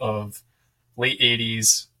prism of late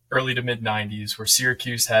 80s, early to mid 90s, where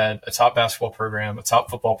Syracuse had a top basketball program, a top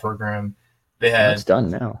football program. They had it's done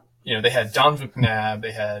now. They had Donovan McNabb,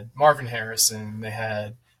 they had Marvin Harrison, they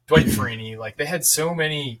had Dwight Freeney. Like they had so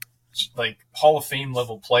many like Hall of Fame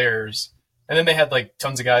level players, and then they had like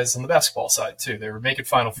tons of guys on the basketball side too. They were making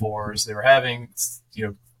Final Fours. They were having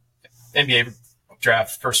NBA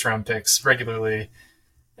draft first round picks regularly,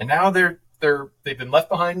 and now they've been left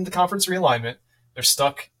behind in the conference realignment. They're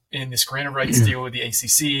stuck in this grant of rights deal with the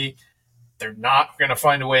ACC. They're not going to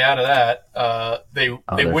find a way out of that. They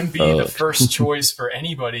wouldn't be the first choice for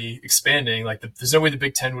anybody expanding. Like there's no way the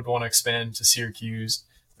Big Ten would want to expand to Syracuse.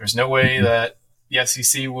 There's no way that the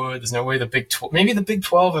SEC would. There's no way the Big 12, maybe the Big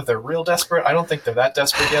 12 if they're real desperate. I don't think they're that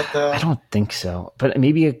desperate yet, though. I don't think so. But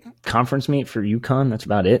maybe a conference mate for UConn. That's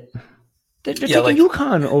about it. They're taking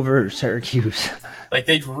UConn over Syracuse. Like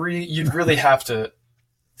you'd really have to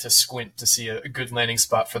squint to see a good landing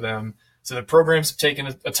spot for them. So the programs have taken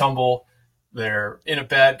a tumble. They're in a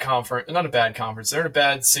bad conference, not a bad conference. They're in a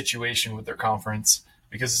bad situation with their conference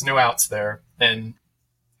because there's no outs there. And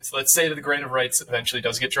so let's say that the grant of rights eventually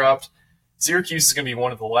does get dropped. Syracuse is going to be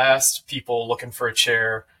one of the last people looking for a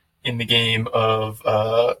chair in the game of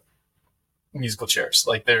musical chairs.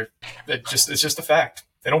 Like it's just a fact.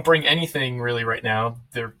 They don't bring anything really right now.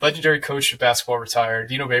 Their legendary coach of basketball retired.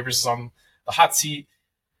 Dino Babers is on the hot seat.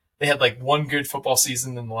 They had like one good football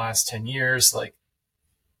season in the last 10 years. Like,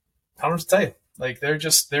 I don't know what to tell you. Like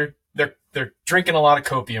they're drinking a lot of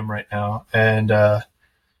copium right now. And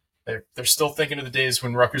they're still thinking of the days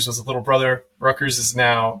when Rutgers was a little brother. Rutgers is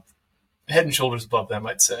now head and shoulders above them,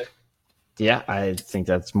 I'd say. Yeah, I think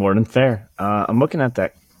that's more than fair. I'm looking at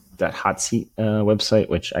that hot seat website,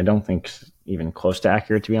 which I don't think even close to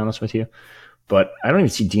accurate, to be honest with you. But I don't even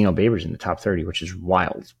see Dino Babers in the top 30, which is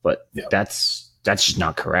wild. But that's just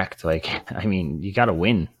not correct. Like, I mean, you got to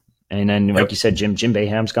win. And then, like you said, Jim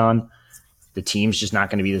Boeheim's gone. The team's just not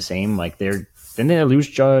going to be the same. Like, didn't they lose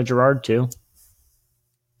Gerard too?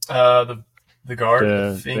 The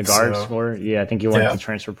guard, the guard scorer. Yeah, I think he went to the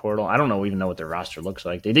transfer portal. I don't even know what their roster looks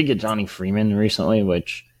like. They did get Johnny Freeman recently,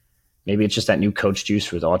 which maybe it's just that new coach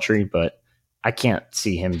juice with Autry, but I can't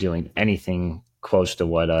see him doing anything close to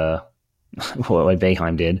what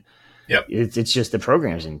Boeheim did. Yep. It's just the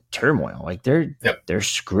program's in turmoil. Like they're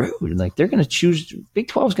screwed. Like they're going to choose Big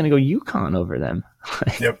 12 is going to go UConn over them.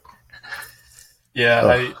 Yep.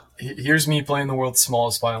 Yeah. Here's me playing the world's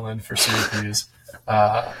smallest violin for Syracuse.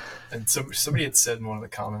 And somebody had said in one of the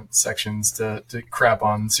comment sections to crap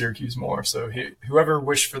on Syracuse more. So whoever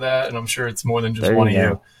wished for that, and I'm sure it's more than just one of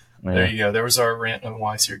you. There you go. There was our rant on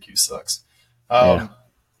why Syracuse sucks.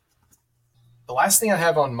 the last thing I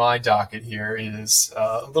have on my docket here is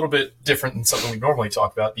a little bit different than something we normally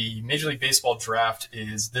talk about. The Major League Baseball draft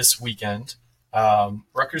is this weekend.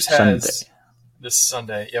 Rutgers has this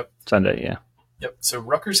Sunday. Yep. Sunday, yeah. Yep. So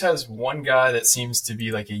Rutgers has one guy that seems to be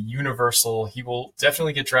like a universal. He will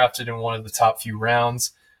definitely get drafted in one of the top few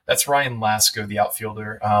rounds. That's Ryan Lasko, the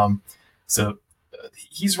outfielder.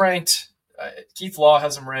 He's ranked. Keith Law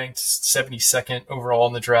has him ranked 72nd overall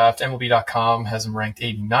in the draft. MLB.com has him ranked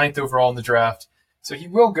 89th overall in the draft. So he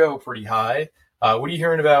will go pretty high. What are you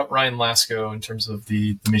hearing about Ryan Lasko in terms of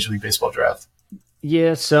the Major League Baseball draft?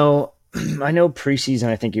 Yeah, so I know preseason,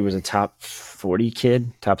 I think he was a top 40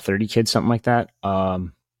 kid, top 30 kid, something like that.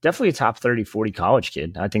 Definitely a top 30, 40 college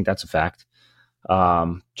kid. I think that's a fact.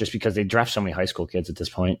 Just because they draft so many high school kids at this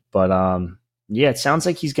point. But yeah, it sounds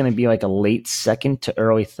like he's going to be like a late second to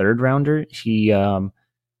early third rounder. He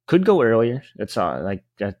could go earlier. It's like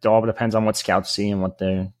that all depends on what scouts see and what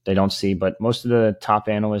they don't see. But most of the top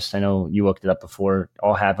analysts, I know you looked it up before,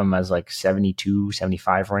 all have him as like 72,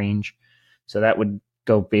 75 range. So that would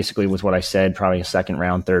go basically with what I said, probably a second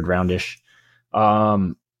round, third roundish.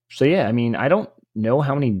 So yeah, I mean, I don't know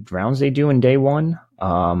how many rounds they do in day one.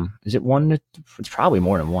 Is it one? It's probably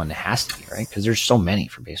more than one. It has to be, right? Because there's so many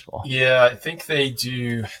for baseball. Yeah, I think they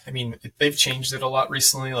do. I mean, they've changed it a lot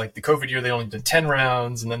recently. Like the COVID year, they only did 10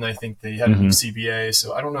 rounds, and then I think they had a new CBA.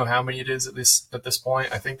 So I don't know how many it is at this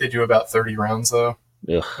point. I think they do about 30 rounds though.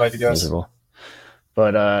 Ugh, by the guess. Miserable.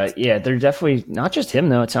 But yeah, they're definitely not just him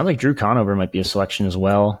though. It sounds like Drew Conover might be a selection as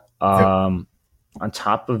well. Yep. On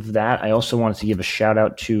top of that, I also wanted to give a shout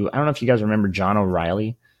out to, I don't know if you guys remember John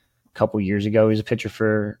O'Reilly. A couple years ago, he was a pitcher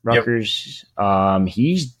for Rutgers. Yep.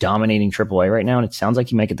 He's dominating AAA right now, and it sounds like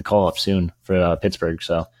he might get the call up soon for Pittsburgh.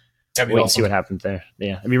 So wait and see what happens there.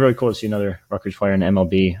 Yeah, it'd be really cool to see another Rutgers player in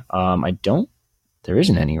MLB. There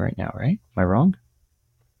isn't any right now, right? Am I wrong?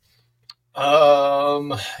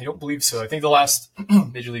 I don't believe so. I think the last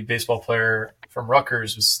Major League Baseball player from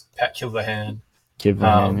Rutgers was Pat Kilvahan.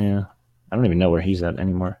 Yeah. I don't even know where he's at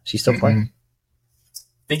anymore. Is he still playing? I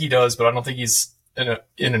think he does, but I don't think he's in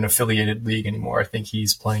an affiliated league anymore. I think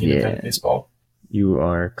he's playing independent baseball. You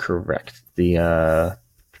are correct. The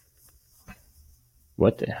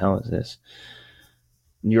what the hell is this?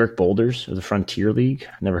 New York Boulders or the Frontier League?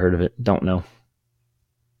 Never heard of it. Don't know.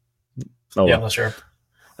 Oh, yeah, I'm not sure.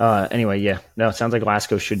 Anyway, yeah. No, it sounds like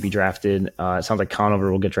Lasko should be drafted. It sounds like Conover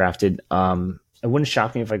will get drafted. It wouldn't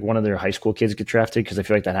shock me if like one of their high school kids get drafted because I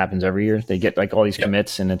feel like that happens every year. They get like all these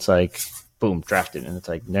commits and it's like, boom, drafted. And it's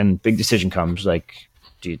like, then big decision comes like,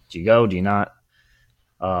 do you go? Do you not?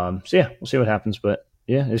 So yeah, we'll see what happens. But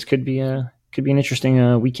yeah, this could be an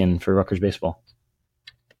interesting weekend for Rutgers baseball.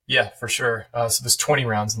 Yeah, for sure. So there's 20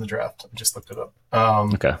 rounds in the draft. I just looked it up.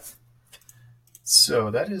 Okay. So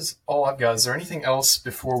that is all I've got. Is there anything else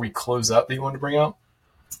before we close up that you wanted to bring up?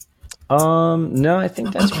 No, I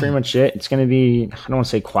think that's pretty much it. It's going to be, I don't want to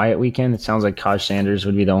say quiet weekend. It sounds like Kaj Sanders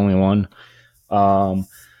would be the only one.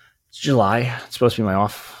 It's July. It's supposed to be my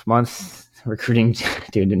off month. Recruiting,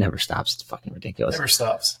 dude, it never stops. It's fucking ridiculous. Never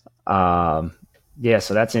stops. Yeah,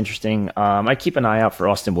 so that's interesting. I keep an eye out for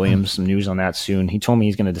Austin Williams, some news on that soon. He told me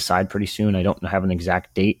he's going to decide pretty soon. I don't have an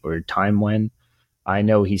exact date or time when. I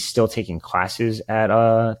know he's still taking classes at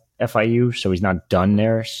FIU, so he's not done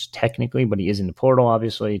there technically, but he is in the portal,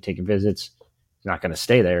 obviously, taking visits. He's not going to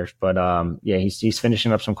stay there, but yeah, he's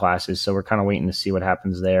finishing up some classes, so we're kind of waiting to see what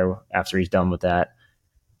happens there after he's done with that.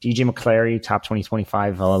 DJ McClary, top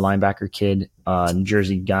 2025 linebacker kid, New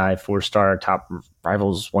Jersey guy, 4-star, top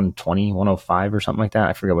Rivals 120, 105 or something like that.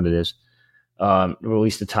 I forget what it is.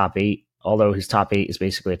 Released the top 8, although his top 8 is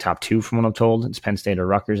basically a top 2 from what I'm told. It's Penn State or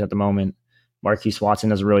Rutgers at the moment. Marquise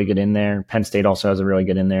Watson has a really good in there. Penn State also has a really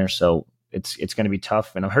good in there. So it's going to be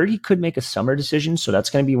tough. And I heard he could make a summer decision. So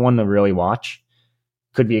that's going to be one to really watch.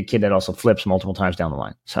 Could be a kid that also flips multiple times down the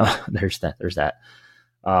line. So there's that.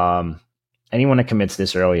 Anyone that commits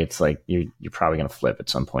this early, it's like you're probably going to flip at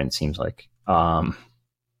some point, it seems like.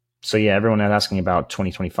 So yeah, everyone that's asking about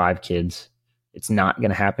 2025 kids, it's not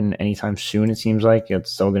going to happen anytime soon, it seems like.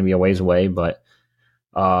 It's still going to be a ways away. But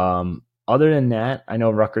other than that, I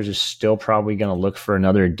know Rutgers is still probably going to look for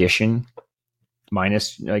another addition,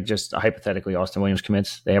 minus like just hypothetically Austin Williams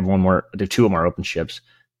commits. They have one more. There are 2 of them are open ships.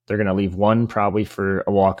 They're going to leave one probably for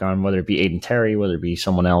a walk-on, whether it be Aiden Terry, whether it be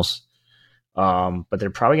someone else. But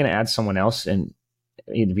they're probably going to add someone else and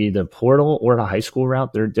either be the portal or the high school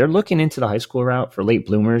route. They're looking into the high school route for late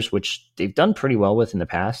bloomers, which they've done pretty well with in the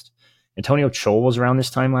past. Antonio Chol was around this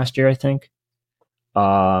time last year, I think.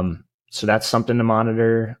 So that's something to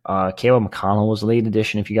monitor. Caleb McConnell was a late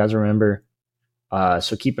addition, if you guys remember.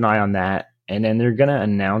 So keep an eye on that. And then they're going to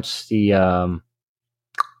announce the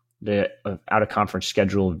the out of conference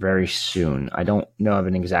schedule very soon. I don't know of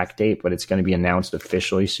an exact date, but it's going to be announced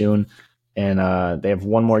officially soon. And they have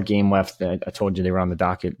one more game left. I told you they were on the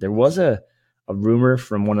docket. There was a rumor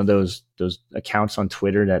from one of those accounts on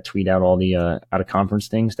Twitter that tweet out all the out of conference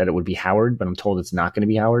things that it would be Howard, but I'm told it's not going to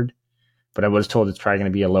be Howard. But I was told it's probably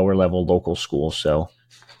going to be a lower level local school. So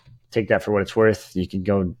take that for what it's worth. You can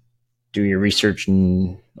go do your research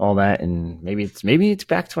and all that, and maybe it's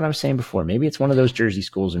back to what I was saying before. Maybe it's one of those Jersey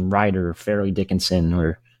schools in Ryder or Fairleigh Dickinson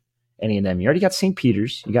or any of them. You already got St.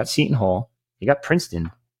 Peter's, you got Seton Hall, you got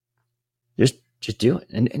Princeton. Just do it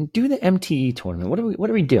and do the MTE tournament. What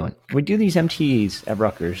are we doing? We do these MTEs at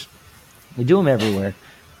Rutgers. We do them everywhere.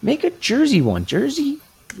 Make a Jersey one. Jersey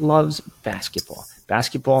loves basketball.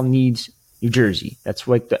 Basketball needs New Jersey. That's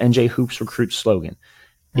like the NJ Hoops Recruit slogan.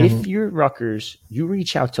 If you're Rutgers, you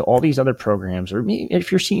reach out to all these other programs, or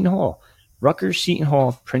if you're Seton Hall, Rutgers, Seton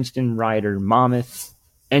Hall, Princeton, Ryder, Monmouth,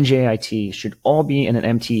 NJIT should all be in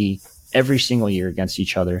an MTE every single year against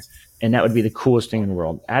each other. And that would be the coolest thing in the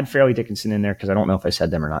world. Add Fairleigh Dickinson in there because I don't know if I said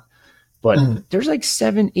them or not. But there's like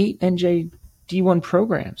 7, 8 NJ D1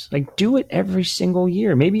 programs. Like, do it every single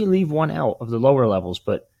year. Maybe leave one out of the lower levels.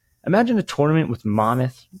 But imagine a tournament with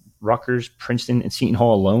Monmouth, Rutgers, Princeton, and Seton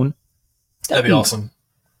Hall alone. That'd be awesome.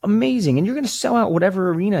 Amazing. And you're going to sell out whatever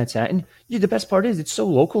arena it's at. And the best part is it's so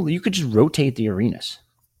local that you could just rotate the arenas.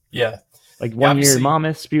 Yeah. Like one year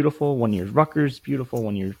Monmouth's beautiful, 1 year Rutgers beautiful,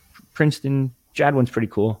 1 year Princeton. Jadwin's pretty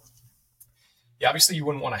cool. Yeah, obviously you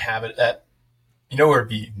wouldn't want to have it at, where it'd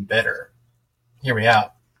be better. Hear me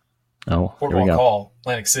out. Oh, Boardwalk Hall,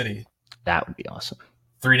 Atlantic City. That would be awesome.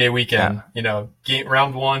 3-day weekend. Yeah. Game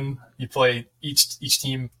round one, you play each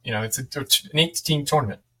team. It's an 8-team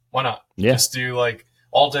tournament. Why not? Yeah. Just do like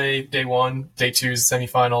all day, day 1, day 2 is the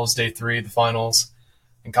semifinals, day 3 the finals,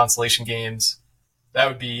 and consolation games. That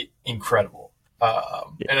would be incredible.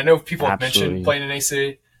 And I know people have mentioned playing an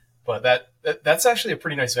AC, but that's actually a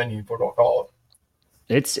pretty nice venue, Boardwalk Hall.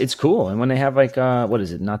 It's cool. And when they have like what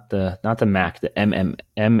is it? Not the MAC, the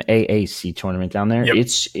MAAC tournament down there. Yep.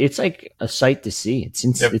 It's like a sight to see.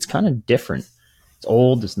 It's kind of different. It's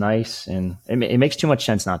old, it's nice, and it makes too much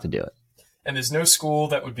sense not to do it. And there's no school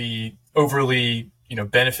that would be overly,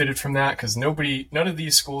 benefited from that, because none of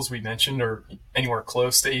these schools we mentioned are anywhere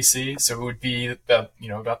close to AC. So it would be about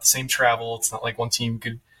the same travel. It's not like one team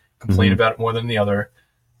could complain about it more than the other.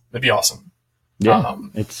 That'd be awesome. Yeah,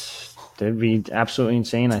 it'd be absolutely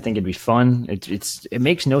insane. I think it'd be fun. It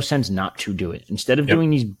makes no sense not to do it. Instead of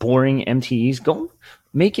doing these boring MTEs, go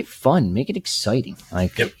make it fun, make it exciting.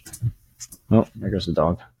 Like, oh, there goes the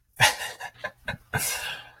dog.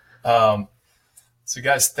 So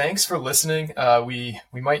guys, thanks for listening. We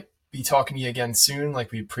might be talking to you again soon,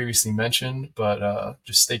 like we previously mentioned, but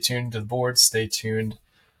just stay tuned to the board, stay tuned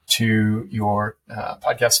to your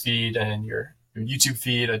podcast feed and your YouTube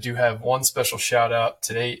feed. I do have one special shout out.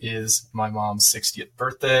 Today is my mom's 60th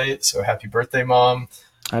birthday. So happy birthday, Mom.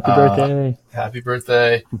 Happy birthday. Happy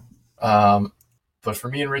birthday. But for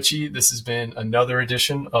me and Richie, this has been another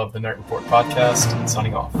edition of the Knight Report podcast.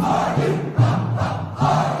 Signing off.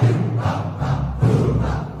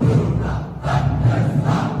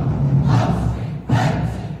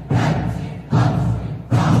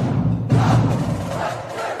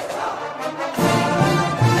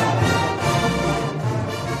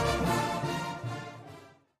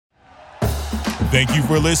 Thank you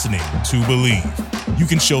for listening to Believe. You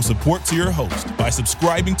can show support to your host by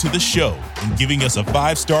subscribing to the show and giving us a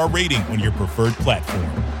 5-star rating on your preferred platform.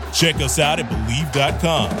 Check us out at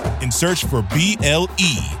Believe.com and search for BLEAV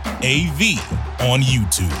on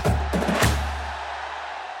YouTube.